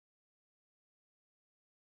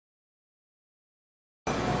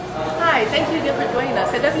Thank you again for joining us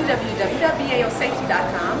at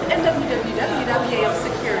www.baosafety.com and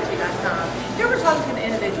www.baosecurity.com. Here we're talking to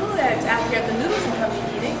an individual that's out here at the Noodles and Company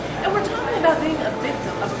meeting, and we're talking about being a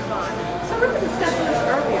victim of a crime. So we were discussing this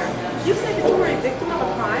earlier. You said that you were a victim of a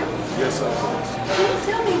crime? Yes, I was. Can you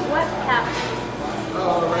tell me what happened?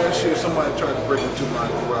 Last year, somebody tried to break into my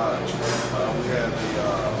garage. We had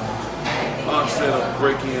the onset of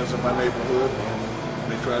break-ins in my neighborhood, and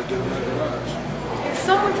they tried to get in my garage.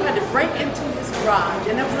 Someone tried to break into his garage,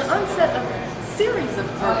 and there was an onset of series of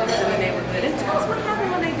burglars in the neighborhood. And tell us what happened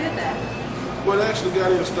when they did that. Well, they actually got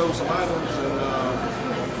in and stole some items, and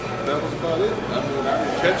that was about it. I mean, I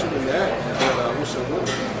didn't catch them in that, but I wish I would.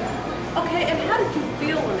 Okay, and how did you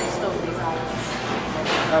feel when they stole these items?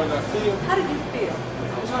 How did I feel? How did you feel?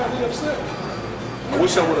 I was highly upset. I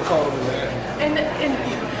wish I would have caught them in that. And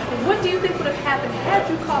what do you think would have happened had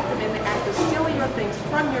you caught them in the act of stealing your things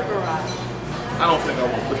from your garage? I don't think I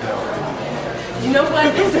would put that on. You know what?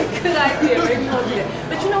 It's a good idea. Maybe you won't do that.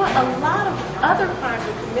 But you know what? A lot of other crimes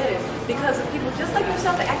are committed because of people just like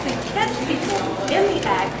yourself that actually catch people in the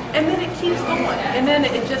act, and then it keeps going. And then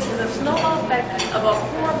it just is a snowball effect of a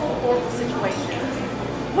horrible, horrible situation.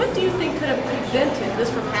 What do you think could have prevented this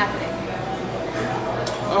from happening?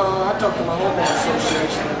 I talked to my homeowner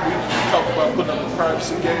association, and we talked about putting up a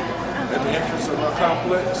privacy gate at the entrance of our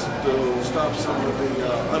complex to stop some of the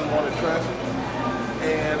unwanted traffic.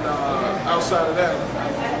 And outside of that, I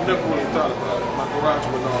never really thought about it. My garage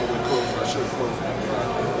wasn't all the way closed. I should have closed my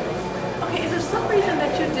garage. Okay, is there some reason that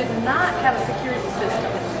you did not have a security system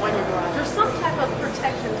on your garage, or some type of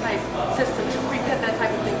protection type system to prevent that type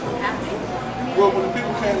of thing from happening? Well, when the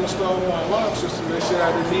people came to install my alarm system, they said I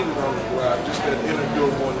didn't need it on the garage, just that inner door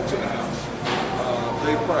going into the house. If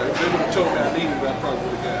they would have told me I needed it, I probably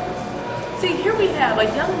would have got it. See, here we have a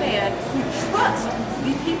young man who trusts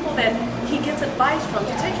the people that he gets advice from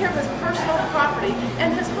to take care of his personal property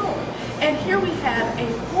and his home. And here we have a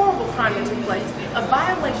horrible crime that took place, a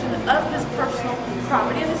violation of his personal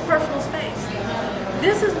property and his personal space.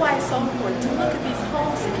 This is why it's so important to look at these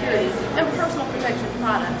home security and personal protection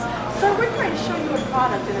products. So we're going to show you a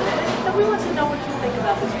product in a minute, and we want to know what you think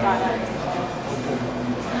about this product.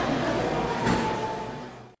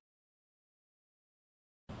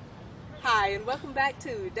 Hi, and welcome back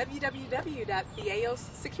to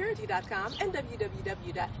www.baosecurity.com and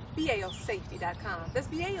www.baosafety.com. That's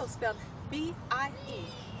BAO spelled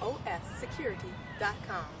B-I-E-O-S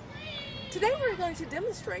security.com. Today we're going to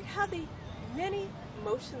demonstrate how the mini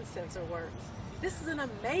motion sensor works. This is an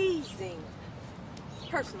amazing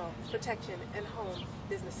personal protection and home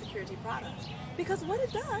business security product, because what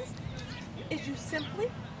it does is you simply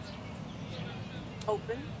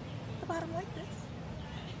open the bottom like this.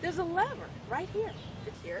 There's a lever right here,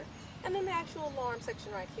 and then the actual alarm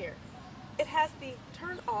section right here. It has the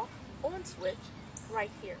turn off on switch right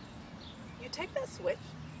here. You take that switch,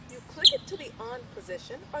 you click it to the on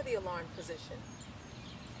position or the alarm position.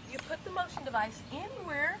 You put the motion device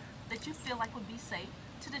anywhere that you feel like would be safe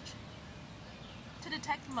to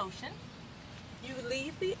detect motion. You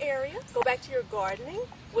leave the area, go back to your gardening,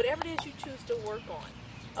 whatever it is you choose to work on.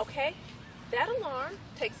 Okay? That alarm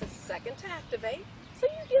takes a second to activate. So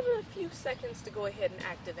you give it a few seconds to go ahead and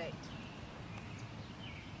activate.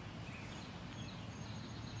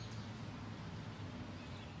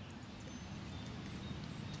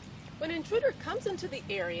 When an intruder comes into the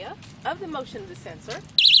area of the motion of the sensor,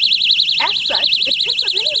 as such, it picks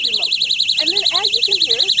up any of your motion. And then as you can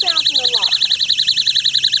hear, it sounds an alarm.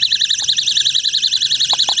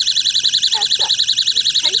 As such, you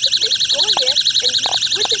take the pitch, go ahead, and you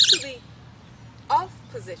switch it to the off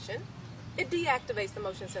position. It deactivates the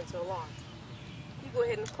motion sensor alarm. You go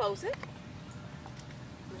ahead and close it,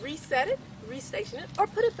 reset it, restation it, or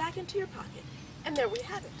put it back into your pocket. And there we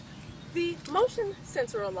have it. The motion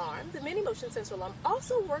sensor alarm, the mini motion sensor alarm,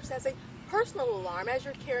 also works as a personal alarm as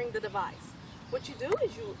you're carrying the device. What you do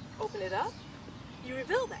is you open it up, you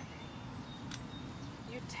reveal that.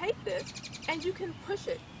 You take this and you can push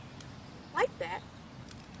it like that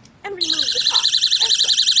and remove the top as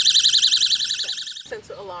such. The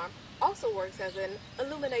sensor alarm also works as an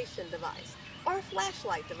illumination device or a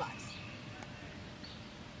flashlight device.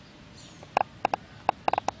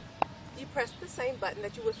 You press the same button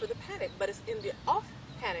that you would for the panic, but it's in the off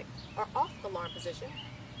panic or off alarm position.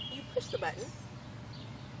 You push the button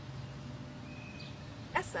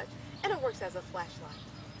as such, and it works as a flashlight.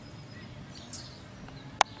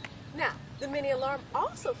 Now, the mini alarm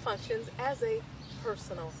also functions as a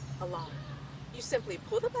personal alarm. You simply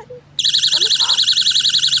pull the button on the top,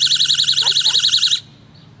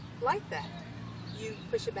 like that. You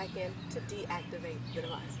push it back in to deactivate the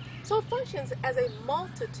device. So it functions as a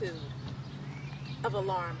multitude of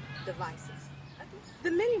alarm devices.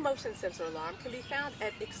 The mini motion sensor alarm can be found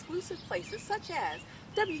at exclusive places such as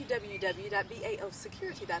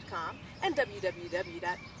www.baosecurity.com and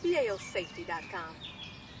www.baosafety.com.